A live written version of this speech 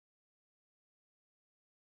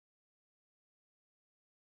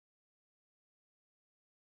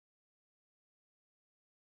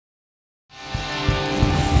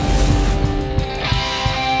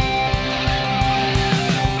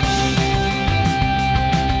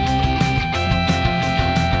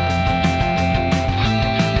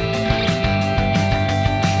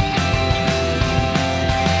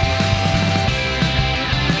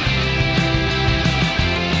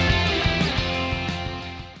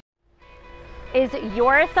Is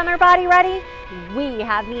your summer body ready? We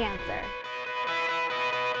have the answer.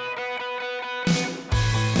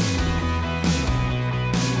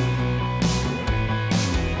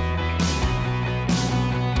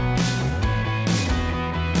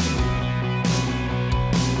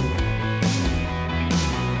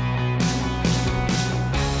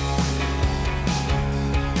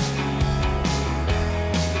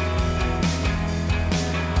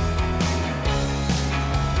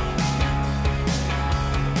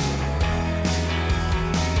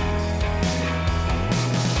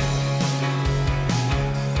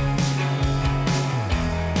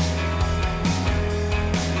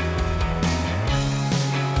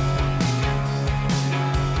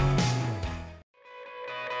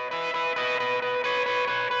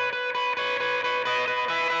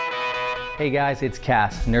 Hey guys, it's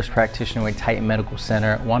Cass, nurse practitioner at Titan Medical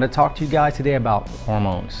Center. I want to talk to you guys today about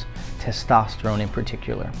hormones, testosterone in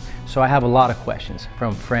particular. So I have a lot of questions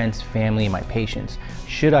from friends, family, and my patients.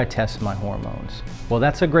 Should I test my hormones? Well,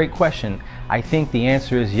 that's a great question. I think the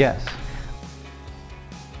answer is yes.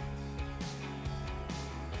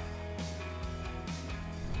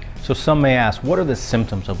 So some may ask, what are the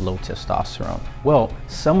symptoms of low testosterone? Well,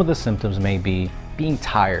 some of the symptoms may be being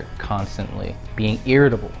tired constantly, being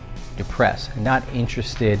irritable, depressed, not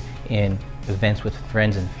interested in events with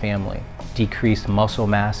friends and family, decreased muscle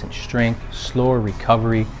mass and strength, slower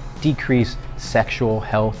recovery, decreased sexual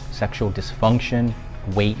health, sexual dysfunction,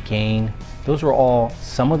 weight gain. Those are all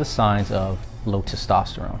some of the signs of low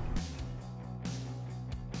testosterone.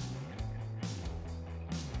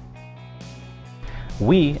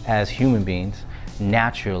 We, as human beings,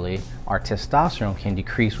 naturally, our testosterone can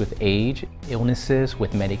decrease with age, illnesses,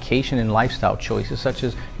 with medication and lifestyle choices such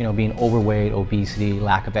as, being overweight, obesity,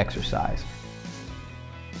 lack of exercise.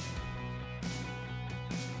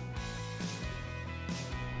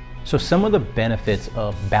 So some of the benefits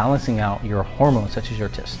of balancing out your hormones, such as your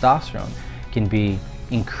testosterone, can be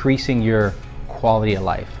increasing your quality of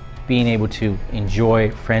life, being able to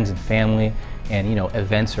enjoy friends and family and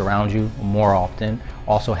events around you more often,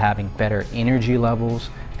 also having better energy levels,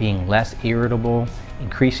 being less irritable,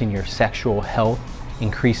 increasing your sexual health,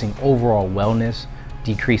 increasing overall wellness,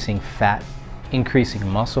 decreasing fat, increasing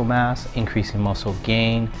muscle mass, increasing muscle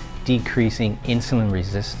gain, decreasing insulin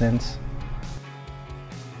resistance.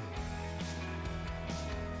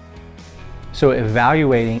 So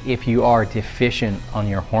evaluating if you are deficient on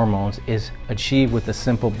your hormones is achieved with a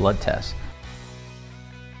simple blood test.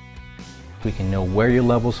 We can know where your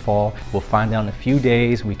levels fall. We'll find out in a few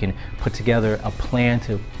days. We can put together a plan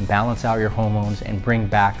to balance out your hormones and bring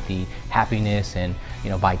back the happiness and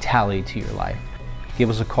vitality to your life. Give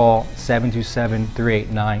us a call,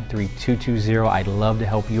 727-389-3220. I'd love to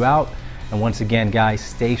help you out. And once again, guys,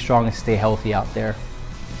 stay strong and stay healthy out there.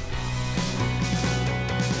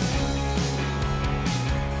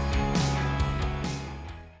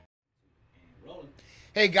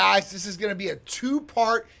 Hey guys, this is going to be a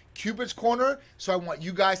two-part Cupid's Corner, so I want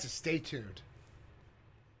you guys to stay tuned.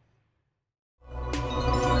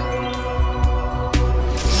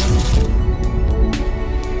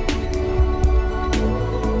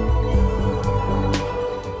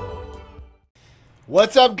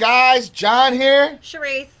 What's up guys? John here.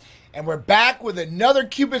 Sharisse. And we're back with another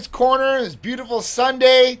Cupid's Corner. This beautiful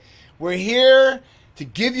Sunday. We're here to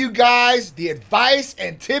give you guys the advice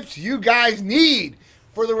and tips you guys need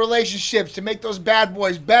for the relationships to make those bad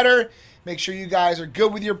boys better. Make sure you guys are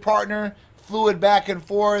good with your partner, fluid back and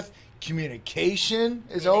forth. Communication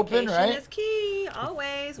is open, right? Communication is key,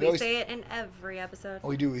 always. We say it in every episode.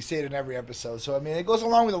 We do. We say it in every episode. So, it goes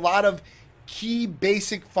along with a lot of key,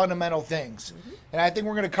 basic, fundamental things. And I think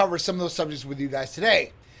we're going to cover some of those subjects with you guys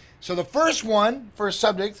today. So the first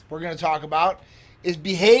subject we're going to talk about is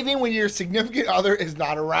behaving when your significant other is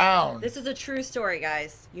not around. This is a true story,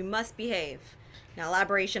 guys. You must behave. Now,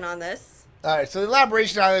 elaboration on this. All right, so the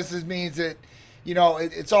elaboration on this means that,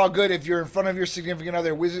 it's all good if you're in front of your significant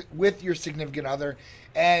other, with your significant other,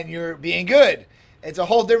 and you're being good. It's a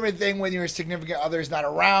whole different thing when your significant other is not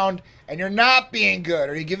around and you're not being good,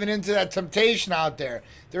 or you're giving into that temptation out there.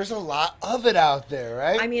 There's a lot of it out there,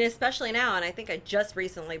 right? Especially now, and I think I just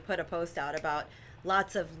recently put a post out about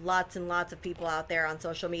lots and lots of people out there on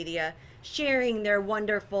social media sharing their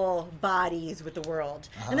wonderful bodies with the world.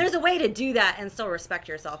 And there's a way to do that and still respect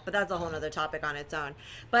yourself, but that's a whole other topic on its own.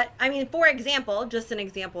 But for example, just an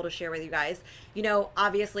example to share with you guys,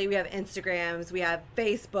 obviously we have Instagrams, we have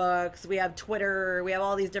Facebooks, we have Twitter, we have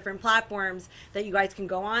all these different platforms that you guys can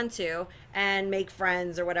go on to and make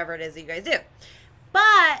friends or whatever it is that you guys do.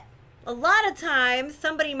 But a lot of times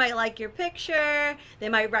somebody might like your picture. They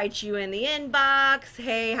might write you in the inbox.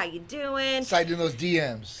 Hey, how you doing? Sliding in those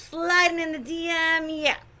DMs. Sliding in the DM,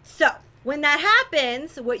 yeah. So when that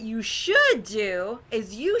happens, what you should do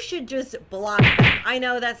is you should just block them. I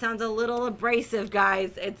know that sounds a little abrasive,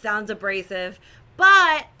 guys. It sounds abrasive.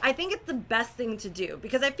 But I think it's the best thing to do,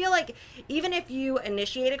 because I feel like even if you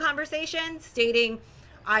initiate a conversation stating,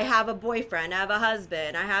 I have a boyfriend, I have a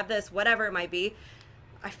husband, I have this, whatever it might be,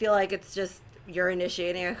 I feel like it's just you're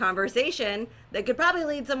initiating a conversation that could probably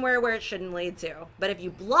lead somewhere where it shouldn't lead to. But if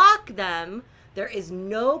you block them, there is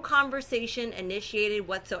no conversation initiated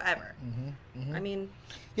whatsoever. I mean...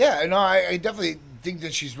 Yeah, no, I definitely think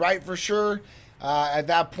that she's right for sure. At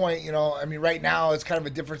that point, you know, I mean, right now it's kind of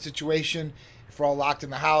a different situation. If we're all locked in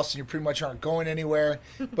the house and you pretty much aren't going anywhere.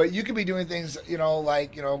 But you could be doing things, you know,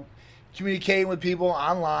 like, you know, communicating with people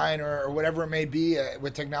online or whatever it may be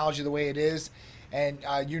with technology the way it is. And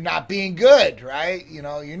you're not being good, right? You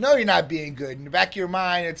know you're not being good. In the back of your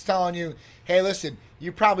mind, it's telling you, hey, listen,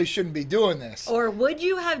 you probably shouldn't be doing this. Or would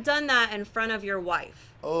you have done that in front of your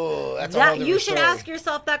wife? Oh, that's a whole different You should story. ask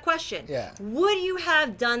yourself that question. Yeah. Would you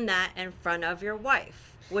have done that in front of your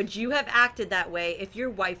wife? Would you have acted that way if your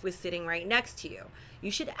wife was sitting right next to you?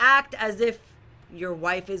 You should act as if your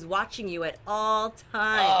wife is watching you at all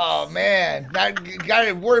times. Oh, man. Now you got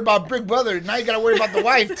to worry about Big Brother. Now you got to worry about the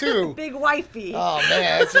wife, too. Big wifey. Oh,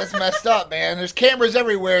 man. That's messed up, man. There's cameras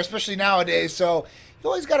everywhere, especially nowadays. So you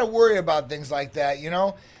always got to worry about things like that, you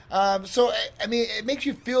know? So, I mean, it makes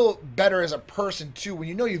you feel better as a person, too, when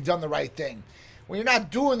you know you've done the right thing. When you're not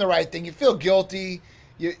doing the right thing, you feel guilty.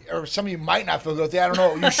 Or some of you might not feel guilty. I don't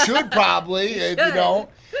know. You should probably if you don't.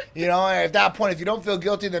 You know, and at that point, if you don't feel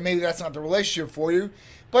guilty, then maybe that's not the relationship for you.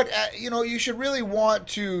 But, you know, you should really want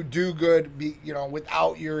to do good, you know,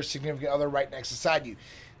 without your significant other right next beside you.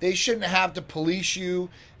 They shouldn't have to police you.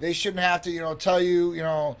 They shouldn't have to, you know, tell you, you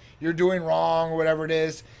know, you're doing wrong or whatever it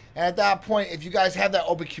is. And at that point, if you guys have that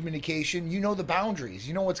open communication, you know the boundaries.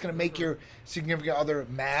 You know what's going to make your significant other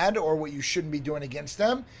mad or what you shouldn't be doing against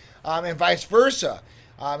them, and vice versa.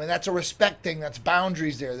 And that's a respect thing. That's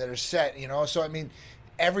boundaries there that are set, you know. So, I mean,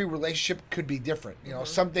 every relationship could be different. You know,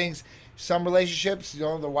 some things, some relationships, you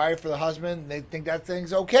know, the wife or the husband, they think that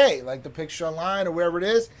thing's okay, like the picture online or wherever it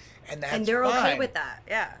is, and that's fine. And they're okay with that,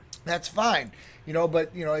 yeah. That's fine, you know.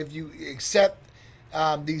 But you know, if you accept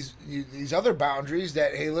these other boundaries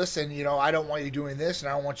that, hey, listen, you know, I don't want you doing this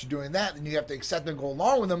and I don't want you doing that, then you have to accept and go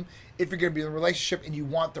along with them if you're going to be in a relationship and you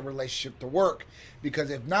want the relationship to work.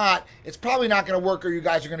 Because if not, it's probably not going to work, or you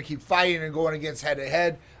guys are going to keep fighting and going against head to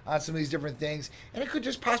head on some of these different things, and it could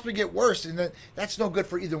just possibly get worse, and that's no good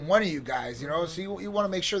for either one of you guys, you know. So you want to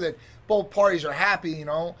make sure that both parties are happy, you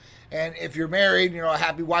know. And if you're married, you know, a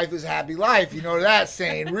happy wife is a happy life. You know that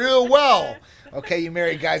saying real well. Okay, you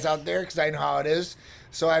married guys out there, because I know how it is.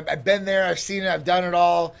 So I've been there, I've seen it, I've done it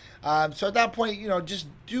all. So at that point, you know, just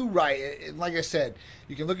do right. Like I said,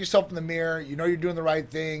 you can look yourself in the mirror. You know you're doing the right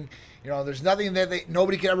thing. You know, there's nothing that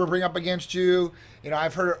nobody can ever bring up against you. You know,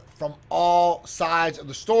 I've heard it from all sides of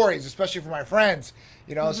the stories, especially from my friends.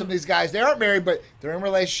 You know, some of these guys, they aren't married, but they're in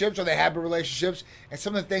relationships or they have been relationships. And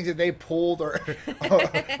some of the things that they pulled or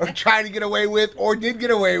tried to get away with or did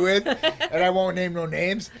get away with, and I won't name no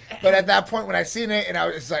names. But at that point when I seen it, and I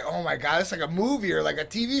was like, oh my God, it's like a movie or like a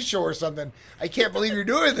TV show or something. I can't believe you're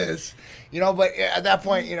doing this. You know, but at that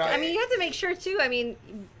point, you know. I mean, you have to make sure too. I mean,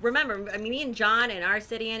 remember, I mean, me and John in our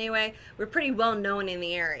city anyway, we're pretty well known in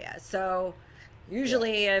the area. So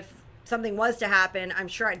usually if something was to happen, I'm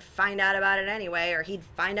sure I'd find out about it anyway, or he'd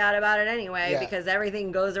find out about it anyway, because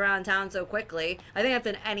everything goes around town so quickly. I think that's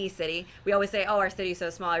in any city. We always say, oh, our city's so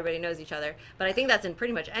small, everybody knows each other. But I think that's in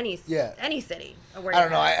pretty much any city. I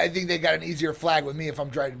don't know. I think they got an easier flag with me if I'm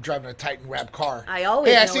driving a Titan wrap car. I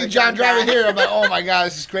always I see John driving here. I'm like, oh my God,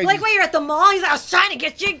 this is crazy. Like, wait, you're at the mall? He's like, I was trying to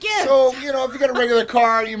get you a gift. So, you know, if you got a regular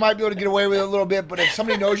car, you might be able to get away with it a little bit. But if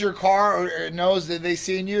somebody knows your car or knows that they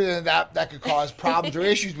seen you, then that could cause problems or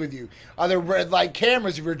issues with you. Other red light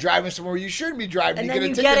cameras, if you're driving somewhere you shouldn't be driving, and you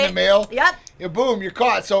then get a ticket in the mail. Yep. Boom, you're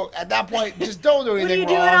caught. So at that point, just don't do anything wrong.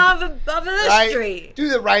 What are you doing off of the street? Do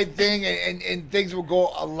the right thing, and things will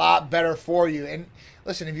go a lot better for you. And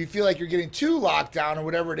listen, if you feel like you're getting too locked down or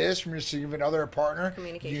whatever it is from your significant other or partner,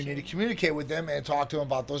 you need to communicate with them and talk to them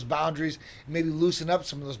about those boundaries, and maybe loosen up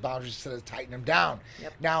some of those boundaries instead of tightening them down.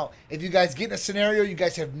 Yep. Now, if you guys get in a scenario you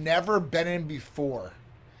guys have never been in before,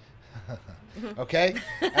 okay?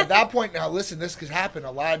 At that point, now listen, this could happen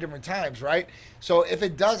a lot of different times, right? So if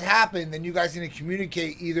it does happen, then you guys need to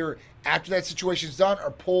communicate either after that situation's done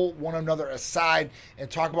or pull one another aside and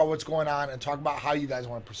talk about what's going on and talk about how you guys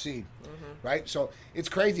want to proceed. right? So it's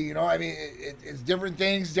crazy, you know. I mean, it's different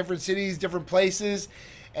things, different cities, different places,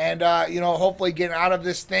 and you know, hopefully getting out of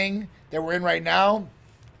this thing that we're in right now,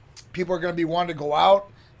 people are going to be wanting to go out.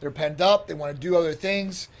 They're penned up. They want to do other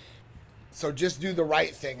things. So just do the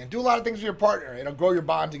right thing and do a lot of things with your partner. It'll grow your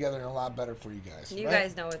bond together and a lot better for you guys. You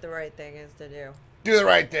guys know what the right thing is to do. Do the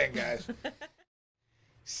right thing, guys.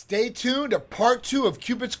 Stay tuned to part 2 of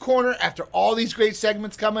Cupid's Corner after all these great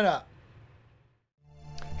segments coming up.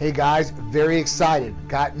 Hey guys, very excited.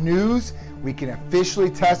 Got news. We can officially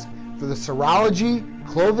test for the serology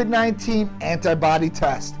COVID-19 antibody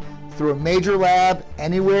test. Through a major lab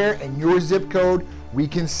anywhere in your zip code, we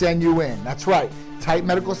can send you in. That's right. Titan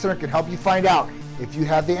Medical Center can help you find out if you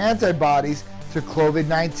have the antibodies to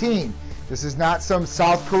COVID-19. This is not some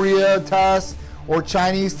South Korea test or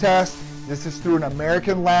Chinese test. This is through an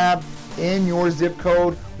American lab in your zip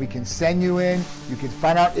code. We can send you in. You can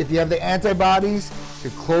find out if you have the antibodies to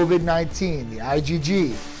COVID-19, the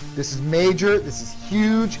IgG. This is major. This is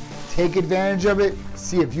huge. Take advantage of it.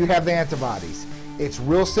 See if you have the antibodies. It's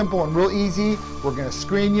real simple and real easy. We're going to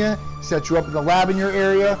screen you, set you up in the lab in your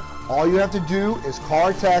area. All you have to do is call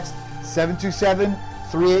or text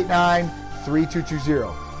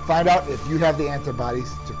 727-389-3220. Find out if you have the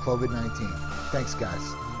antibodies to COVID-19. Thanks,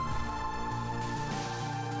 guys.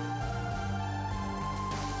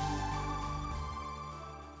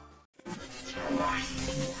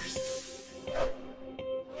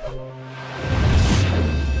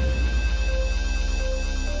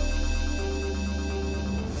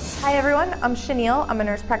 Hi everyone, I'm Schaneal. I'm a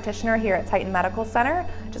nurse practitioner here at Titan Medical Center.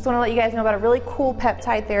 Just want to let you guys know about a really cool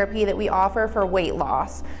peptide therapy that we offer for weight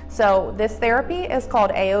loss. So this therapy is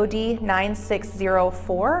called AOD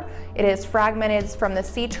 9604. It is fragmented from the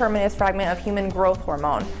C-terminus fragment of human growth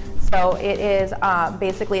hormone. So it is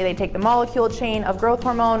basically they take the molecule chain of growth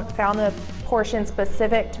hormone, found the portion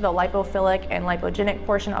specific to the lipophilic and lipogenic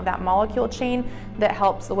portion of that molecule chain that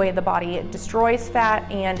helps the way the body destroys fat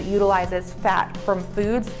and utilizes fat from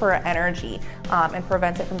foods for energy and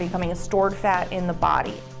prevents it from becoming stored fat in the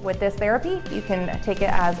body. With this therapy, you can take it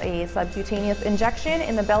as a subcutaneous injection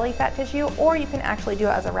in the belly fat tissue, or you can actually do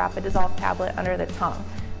it as a rapid dissolve tablet under the tongue.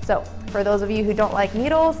 So for those of you who don't like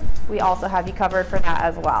needles, we also have you covered for that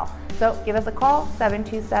as well. So give us a call,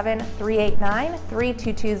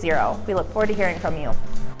 727-389-3220. We look forward to hearing from you.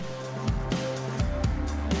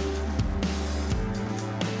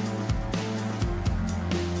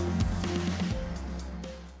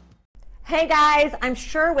 Hey guys, I'm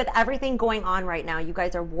sure with everything going on right now, you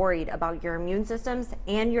guys are worried about your immune systems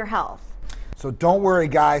and your health. So don't worry,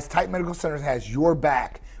 guys. Titan Medical Center has your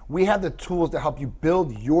back. We have the tools to help you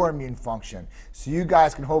build your immune function so you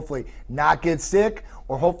guys can hopefully not get sick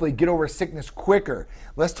or hopefully get over sickness quicker.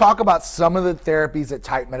 Let's talk about some of the therapies that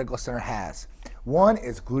Titan Medical Center has. One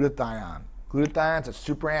is glutathione. Glutathione is a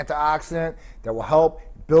super antioxidant that will help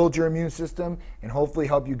build your immune system and hopefully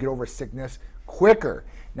help you get over sickness quicker.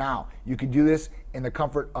 Now, you can do this in the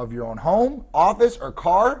comfort of your own home, office, or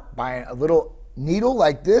car by a little needle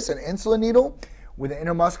like this, an insulin needle with an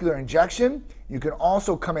intramuscular injection. You can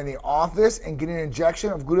also come in the office and get an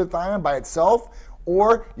injection of glutathione by itself,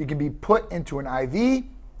 or you can be put into an IV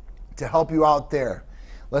to help you out there.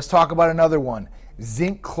 Let's talk about another one,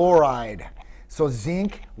 zinc chloride. So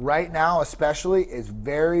zinc right now especially is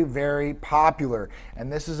very, very popular, and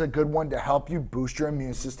this is a good one to help you boost your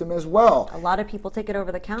immune system as well. A lot of people take it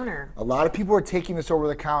over the counter. A lot of people are taking this over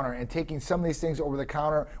the counter, and taking some of these things over the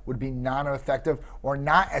counter would be non-effective or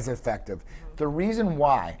not as effective. The reason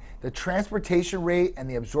why, the transportation rate and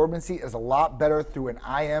the absorbency is a lot better through an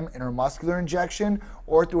IM, intramuscular injection,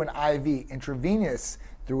 or through an IV, intravenous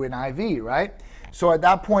through an IV, right? So at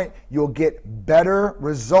that point, you'll get better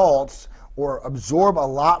results or absorb a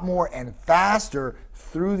lot more and faster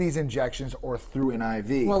through these injections or through an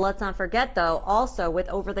IV. Well, let's not forget though, also with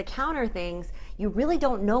over-the-counter things, you really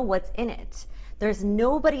don't know what's in it. There's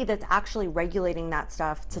nobody that's actually regulating that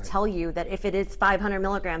stuff to tell you that if it is 500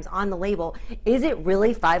 milligrams on the label, is it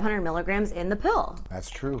really 500 milligrams in the pill? That's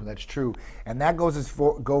true, that's true. And that goes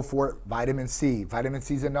for vitamin C. Vitamin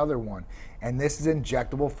C is another one. And this is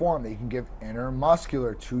injectable form that you can give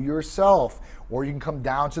intramuscular to yourself, or you can come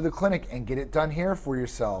down to the clinic and get it done here for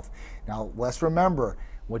yourself. Now, let's remember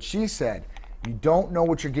what she said. You don't know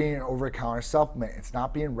what you're getting in an over-the-counter supplement. It's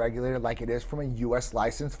not being regulated like it is from a U.S.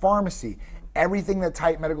 licensed pharmacy. Everything that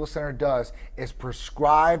Titan Medical Center does is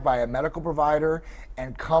prescribed by a medical provider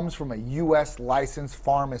and comes from a U.S. licensed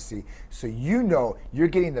pharmacy. So you know you're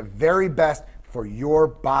getting the very best for your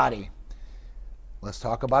body. Let's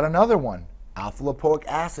talk about another one, Alpha-lipoic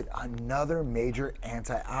acid, another major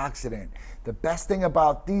antioxidant. The best thing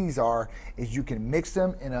about these is you can mix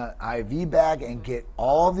them in an IV bag and get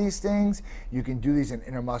all of these things. You can do these in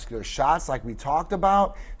intramuscular shots like we talked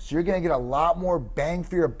about. So you're gonna get a lot more bang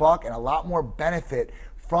for your buck and a lot more benefit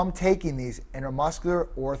from taking these intramuscular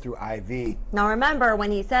or through IV. Now remember,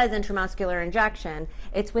 when he says intramuscular injection,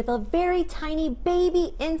 it's with a very tiny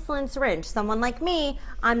baby insulin syringe. Someone like me,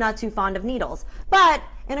 I'm not too fond of needles. But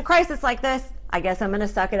in a crisis like this, I guess I'm gonna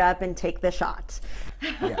suck it up and take the shot.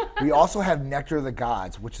 Yeah. We also have Nectar of the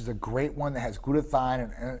Gods, which is a great one that has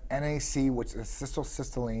glutathione and NAC, which is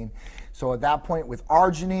acetylcysteine. So at that point, with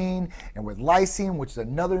arginine and with lysine, which is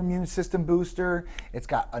another immune system booster, it's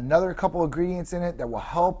got another couple ingredients in it that will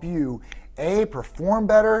help you A, perform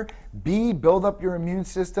better, B, build up your immune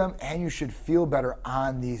system, and you should feel better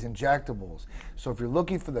on these injectables. So if you're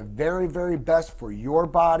looking for the very, very best for your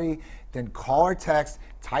body, then call or text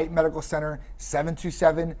Titan Medical Center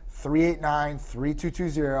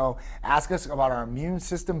 727-389-3220. Ask us about our immune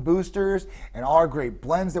system boosters and all our great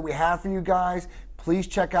blends that we have for you guys. Please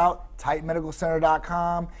check out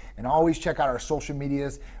TitanMedicalCenter.com and always check out our social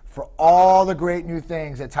medias for all the great new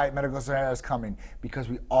things that Titan Medical Center has coming, because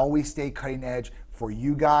we always stay cutting edge for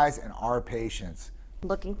you guys and our patients.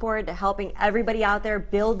 Looking forward to helping everybody out there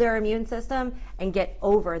build their immune system and get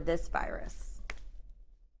over this virus.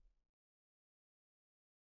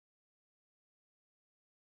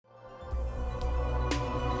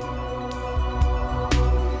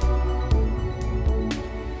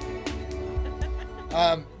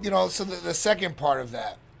 So the second part of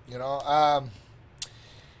that,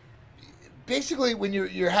 basically when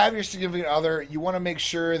you have your significant other, you want to make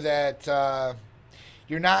sure that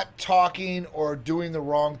you're not talking or doing the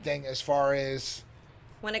wrong thing as far as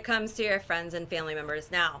when it comes to your friends and family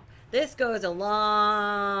members. Now, this goes a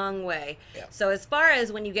long way. Yeah. So as far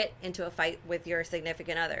as when you get into a fight with your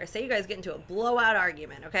significant other, say you guys get into a blowout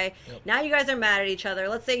argument, okay? Yep. Now you guys are mad at each other.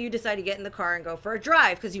 Let's say you decide to get in the car and go for a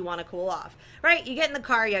drive because you want to cool off, right? You get in the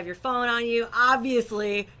car, you have your phone on you.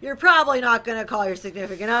 Obviously, you're probably not going to call your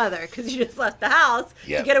significant other because you just left the house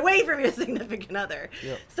Yep. to get away from your significant other.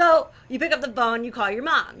 Yep. So you pick up the phone, you call your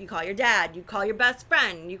mom, you call your dad, you call your best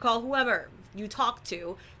friend, you call whoever you talk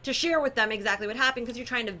to share with them exactly what happened because you're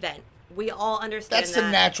trying to vent. We all understand that's that.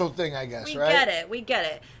 the natural thing, I guess, right? We get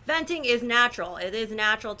it. Venting is natural. It is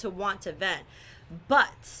natural to want to vent.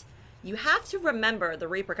 But you have to remember the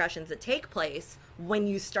repercussions that take place when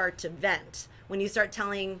you start to vent. When you start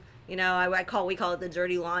telling, we call it the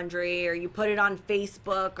dirty laundry, or you put it on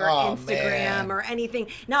Facebook or Instagram or anything.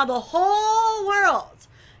 Now the whole world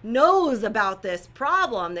knows about this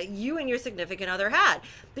problem that you and your significant other had,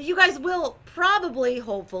 that you guys will probably,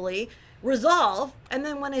 hopefully, resolve. And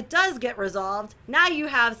then when it does get resolved, now you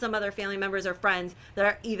have some other family members or friends that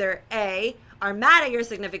are either A, are mad at your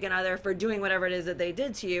significant other for doing whatever it is that they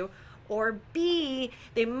did to you, or B,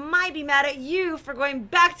 they might be mad at you for going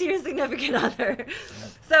back to your significant other.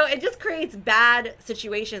 So it just creates bad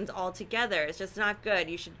situations altogether. It's just not good.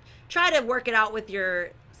 You should try to work it out with your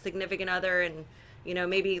significant other and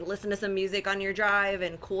maybe listen to some music on your drive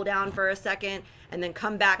and cool down for a second and then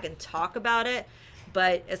come back and talk about it.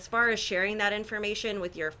 But as far as sharing that information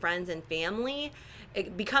with your friends and family,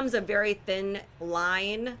 it becomes a very thin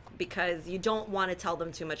line because you don't want to tell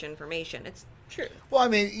them too much information. It's true. Well, I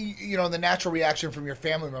mean, the natural reaction from your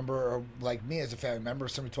family member, or like me as a family member,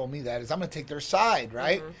 if somebody told me that, is I'm going to take their side,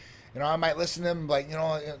 right? Mm-hmm. I might listen to them like,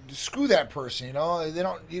 screw that person,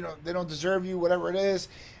 they don't deserve you, whatever it is.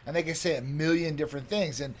 And they can say a million different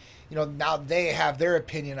things. And, now they have their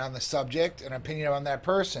opinion on the subject, an opinion on that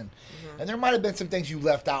person. Mm-hmm. And there might have been some things you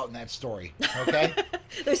left out in that story, okay?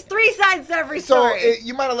 There's 3 sides to every story. So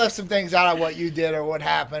you might have left some things out of what you did or what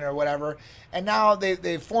happened or whatever. And now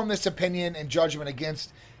they form this opinion and judgment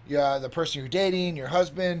against the person you're dating, your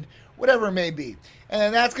husband, whatever it may be.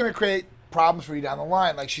 And that's going to create problems for you down the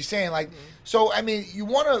line, like she's saying. So, I mean, you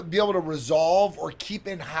want to be able to resolve or keep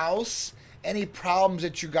in-house any problems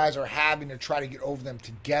that you guys are having to try to get over them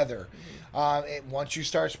together. Once you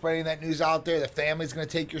start spreading that news out there, the family's going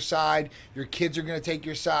to take your side, your kids are going to take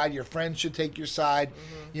your side, your friends should take your side.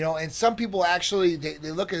 And some people actually,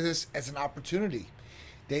 they look at this as an opportunity.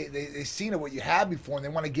 They've seen what you had before, and they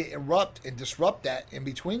want to disrupt that in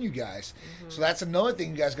between you guys. So that's another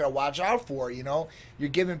thing you guys got to watch out for. You're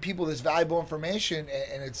giving people this valuable information,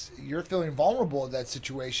 and you're feeling vulnerable at that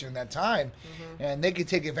situation in that time, and they can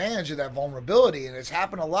take advantage of that vulnerability. And it's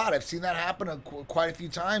happened a lot. I've seen that happen quite a few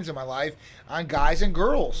times in my life on guys and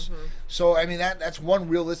girls. So I mean, that's one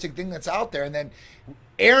realistic thing that's out there. And then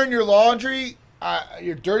airing your laundry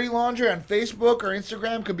your dirty laundry on Facebook or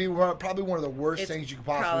Instagram could be probably one of the worst things you could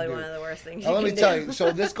possibly do. Probably one of the worst things Now, you let me can tell do. you.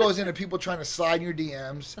 So this goes into people trying to slide in your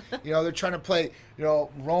DMs. You know, they're trying to play, you know,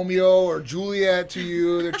 Romeo or Juliet to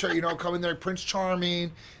you. They're trying, you know, come in there Prince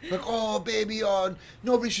Charming, like, oh baby,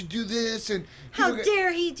 nobody should do this, and How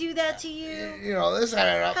dare he do that to you? You know, this.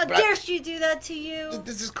 How dare she do that to you?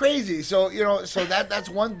 This is crazy. So you know, so that's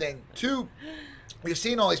one thing. Two, you're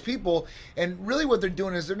seeing all these people, and really what they're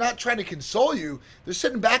doing is they're not trying to console you. They're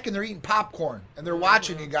sitting back and they're eating popcorn and they're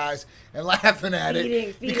watching you guys and laughing at it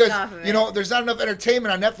Feeding because off of it. you know there's not enough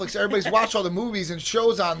entertainment on Netflix. Everybody's watched all the movies and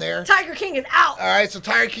shows on there. Tiger King is out. All right, so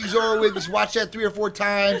Tiger King's over with. Just watch that 3 or 4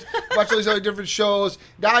 times. Watch all these other different shows.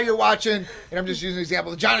 Now you're watching, and I'm just using an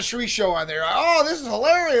example, the John and Sharisse show on there. Oh, this is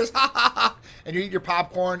hilarious! And you eat your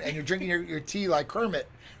popcorn and you're drinking your tea like Kermit,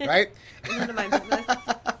 right? None of my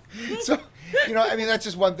business. So, you know, I mean, that's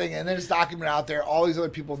just one thing. And then it's documented out there. All these other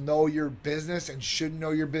people know your business and should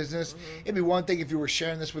know your business. It'd be one thing if you were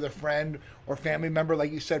sharing this with a friend or family member,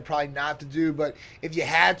 like you said, probably not to do. But if you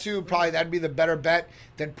had to, probably that'd be the better bet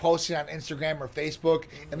than posting on Instagram or Facebook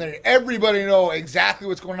and letting everybody know exactly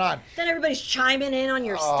what's going on. Then everybody's chiming in on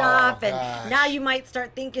your stuff, and gosh. now you might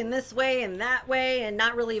start thinking this way and that way and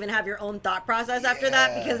not really even have your own thought process after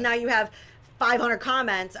that, because now you have 500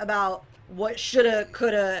 comments about what shoulda,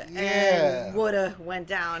 coulda, and woulda went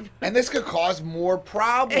down. And this could cause more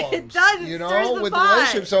problems. It does. It you stirs know, the with the pot.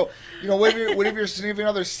 relationship. So, you know, what if your significant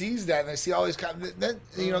other sees that and they see all these, then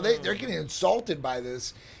you know, they're getting insulted by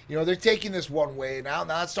this. You know, they're taking this one way now.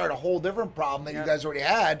 Now it's starting a whole different problem that you guys already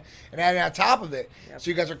had and adding on top of it. So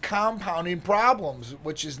you guys are compounding problems,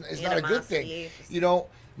 which is not a good thing. Animosity. You know,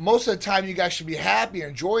 most of the time you guys should be happy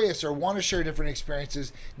and joyous or want to share different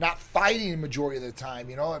experiences, not fighting the majority of the time.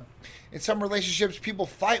 You know, in some relationships people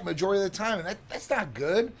fight majority of the time, and that's not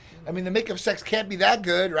good. I mean, the makeup sex can't be that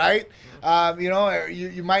good, right? You know,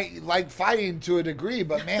 you might like fighting to a degree,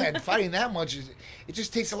 but man, fighting that much it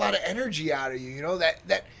just takes a lot of energy out of you. You know,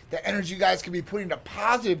 that energy you guys can be putting into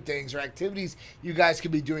positive things or activities you guys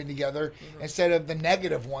could be doing together instead of the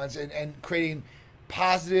negative ones, and creating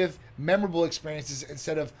positive, memorable experiences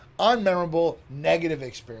instead of unmemorable, negative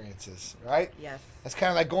experiences, right? Yes. That's kind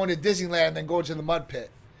of like going to Disneyland and then going to the mud pit.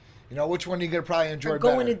 You know, which one are you going to probably enjoy Or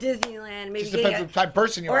going better? to Disneyland, maybe Just depends on the type of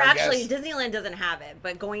person you are, or I actually, guess. Disneyland doesn't have it,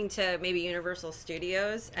 but going to maybe Universal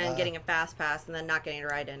Studios and getting a fast pass and then not getting to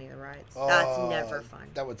ride any of the rides. That's never fun.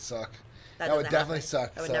 That would suck. That doesn't would definitely happen.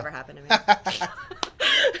 suck. That would so. never happen to me.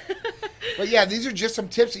 But yeah, these are just some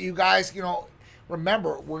tips that you guys, you know,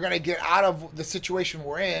 remember, we're going to get out of the situation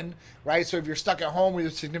we're in, right? So if you're stuck at home with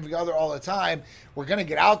your significant other all the time, we're going to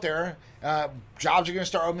get out there. Jobs are going to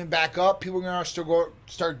start opening back up. People are going to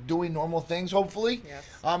start doing normal things, hopefully. Yes.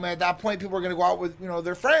 At that point, people are going to go out with, you know,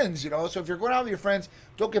 their friends, you know. So if you're going out with your friends,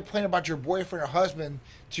 don't complain about your boyfriend or husband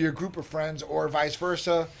to your group of friends or vice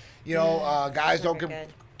versa. You know, guys,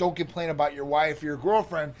 don't complain about your wife or your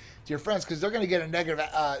girlfriend to your friends, because they're going to get a negative,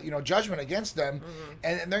 judgment against them,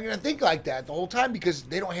 and they're going to think like that the whole time because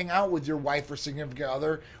they don't hang out with your wife or significant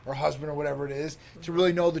other or husband or whatever it is to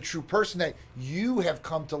really know the true person that you have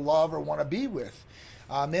come to love or want to be with.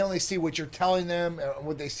 They only see what you're telling them and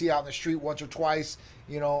what they see out in the street once or twice,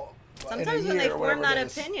 you know. Sometimes when they form that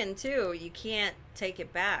opinion too, you can't take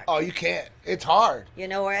it back. Oh, you can't. It's hard. You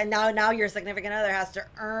know, and now your significant other has to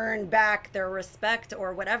earn back their respect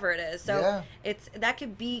or whatever it is. So that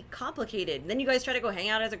could be complicated. Then you guys try to go hang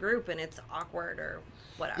out as a group and it's awkward or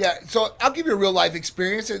whatever. Yeah, so I'll give you a real life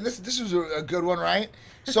experience, and this was a good one, right?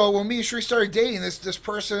 So when me and Sharisse started dating, this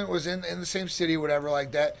person was in the same city, whatever,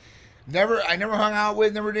 like that. I never hung out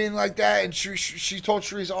with, never did anything like that, and she told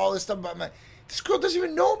Sharisse all this stuff about my. This girl doesn't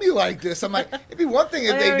even know me like this. I'm like, it'd be one thing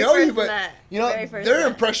if they know you, but you know, their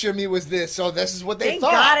impression of me was this, so this is what they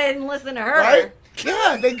thought. Thank God I didn't listen to her. Right?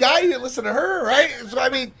 Yeah, thank God you didn't listen to her, right? So I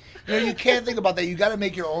mean, you know, you can't think about that. You got to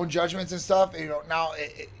make your own judgments and stuff. You know, now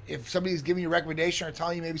if somebody's giving you a recommendation or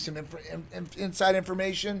telling you maybe some inside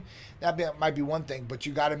information, that might be one thing. But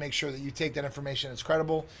you got to make sure that you take that information that's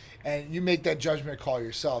credible and you make that judgment call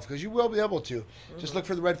yourself, because you will be able to. Just look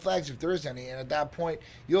for the red flags if there is any, and at that point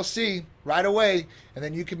you'll see right away, and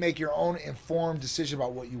then you can make your own informed decision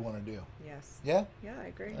about what you want to do. Yes. Yeah? Yeah, I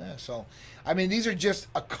agree. Yeah, so, I mean, these are just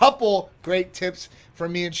a couple great tips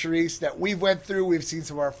from me and Sharisse that we've went through. We've seen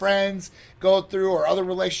some of our friends go through, or other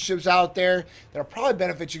relationships out there that'll probably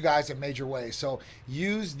benefit you guys in major ways. So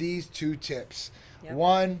use these 2 tips. Yep.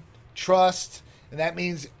 1, trust, and that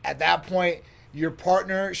means at that point, your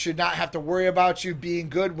partner should not have to worry about you being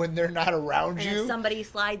good when they're not around and you. If somebody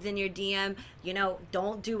slides in your DM, you know,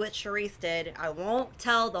 don't do what Sharisse did. I won't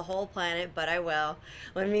tell the whole planet, but I will.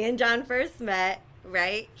 When me and John first met,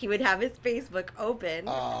 right, he would have his Facebook open.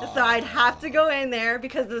 So I'd have to go in there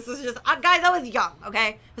because this was just, guys, I was young, okay?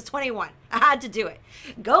 I was 21. I had to do it.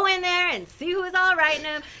 Go in there and see who was all writing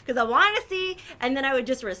them because I wanted to see, and then I would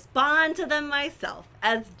just respond to them myself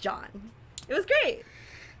as John. It was great.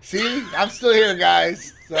 See, I'm still here,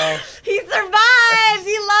 guys. So he survives.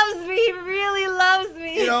 He loves me. He really loves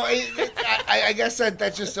me. You know, I guess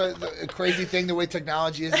that's just a crazy thing, the way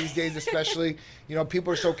technology is these days, especially. You know,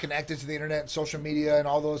 people are so connected to the internet and social media and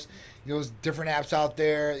all those different apps out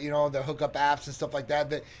there, you know, the hookup apps and stuff like that,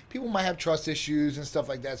 that people might have trust issues and stuff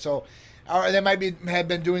like that. So or they might have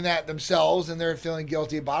been doing that themselves and they're feeling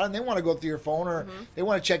guilty about it and they want to go through your phone or they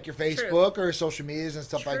want to check your Facebook or social medias and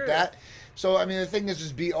stuff like that. So, I mean, the thing is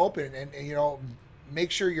just be open and, you know,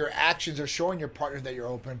 make sure your actions are showing your partner that you're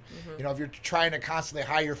open. You know, if you're trying to constantly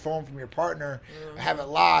hide your phone from your partner, have it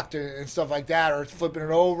locked and stuff like that, or flipping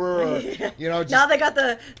it over, or, you know. Just, now they got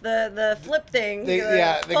the flip thing,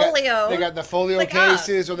 folio. They got the folio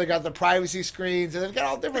cases, or they got the privacy screens, and they've got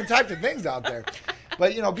all different types of things out there.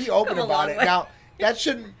 But, you know, be open about it. Now, that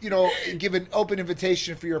shouldn't, you know, give an open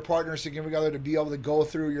invitation for your partner, significant other, to be able to go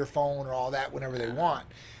through your phone or all that whenever they want.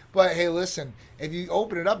 But, hey, listen, if you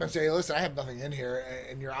open it up and say, hey, listen, I have nothing in here,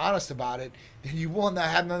 and you're honest about it, then you will not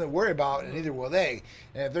have nothing to worry about, and neither will they.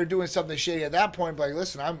 And if they're doing something shady at that point, like,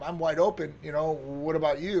 listen, I'm wide open, you know, what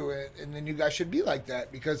about you? And then you guys should be like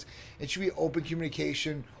that, because it should be open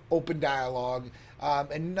communication, open dialogue,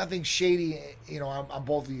 and nothing shady, you know, on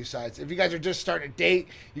both of you sides. If you guys are just starting to date,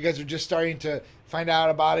 you guys are just starting to find out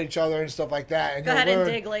about each other and stuff like that. And go ahead and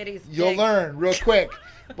dig, ladies. You'll learn real quick.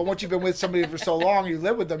 But once you've been with somebody for so long, you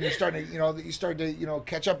live with them, you're starting to, you know,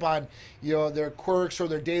 catch up on, you know, their quirks or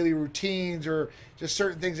their daily routines or just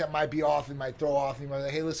certain things that might be off and might throw off. And you might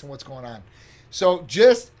say, hey, listen, what's going on? So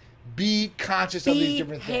just be conscious of these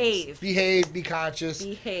different things. Behave, be conscious.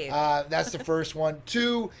 Behave. That's the first one.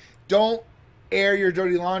 2, don't air your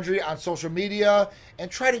dirty laundry on social media and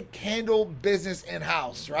try to handle business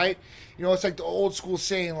in-house, right? You know, it's like the old school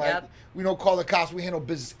saying, like, we don't call the cops, we handle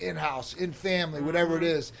business in-house, in family, whatever it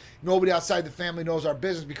is. Nobody outside the family knows our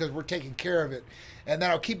business because we're taking care of it. And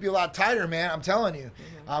that'll keep you a lot tighter, man, I'm telling you.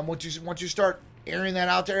 Once you start airing that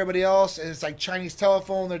out to everybody else, and it's like Chinese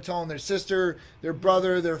telephone, they're telling their sister, their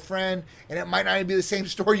brother, their friend, and it might not even be the same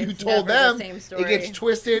story you told them. The same story. It gets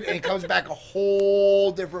twisted and it comes back a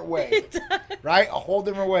whole different way. Right? A whole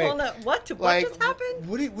different way. Well, no, what just happened?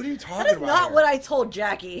 What are you talking about? That is not what I told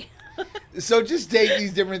Jackie. So just take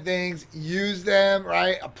these different things, use them,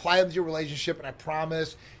 right? Apply them to your relationship, and I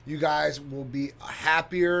promise you guys will be a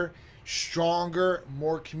happier, stronger,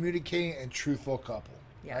 more communicating, and truthful couple.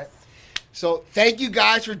 Yes. Right? So thank you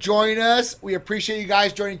guys for joining us. We appreciate you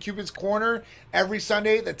guys joining Cupid's Corner every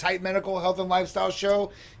Sunday, the Tight Medical Health and Lifestyle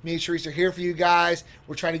Show. Me and Sharisse are here for you guys.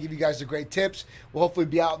 We're trying to give you guys the great tips. We'll hopefully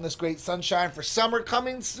be out in this great sunshine for summer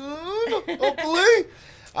coming soon, hopefully.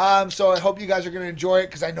 So I hope you guys are going to enjoy it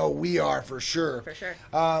because I know we are for sure. For sure.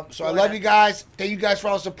 So I love you guys. Thank you guys for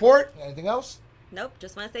all the support. Anything else? Nope.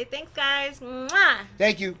 Just want to say thanks, guys. Mwah.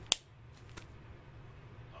 Thank you.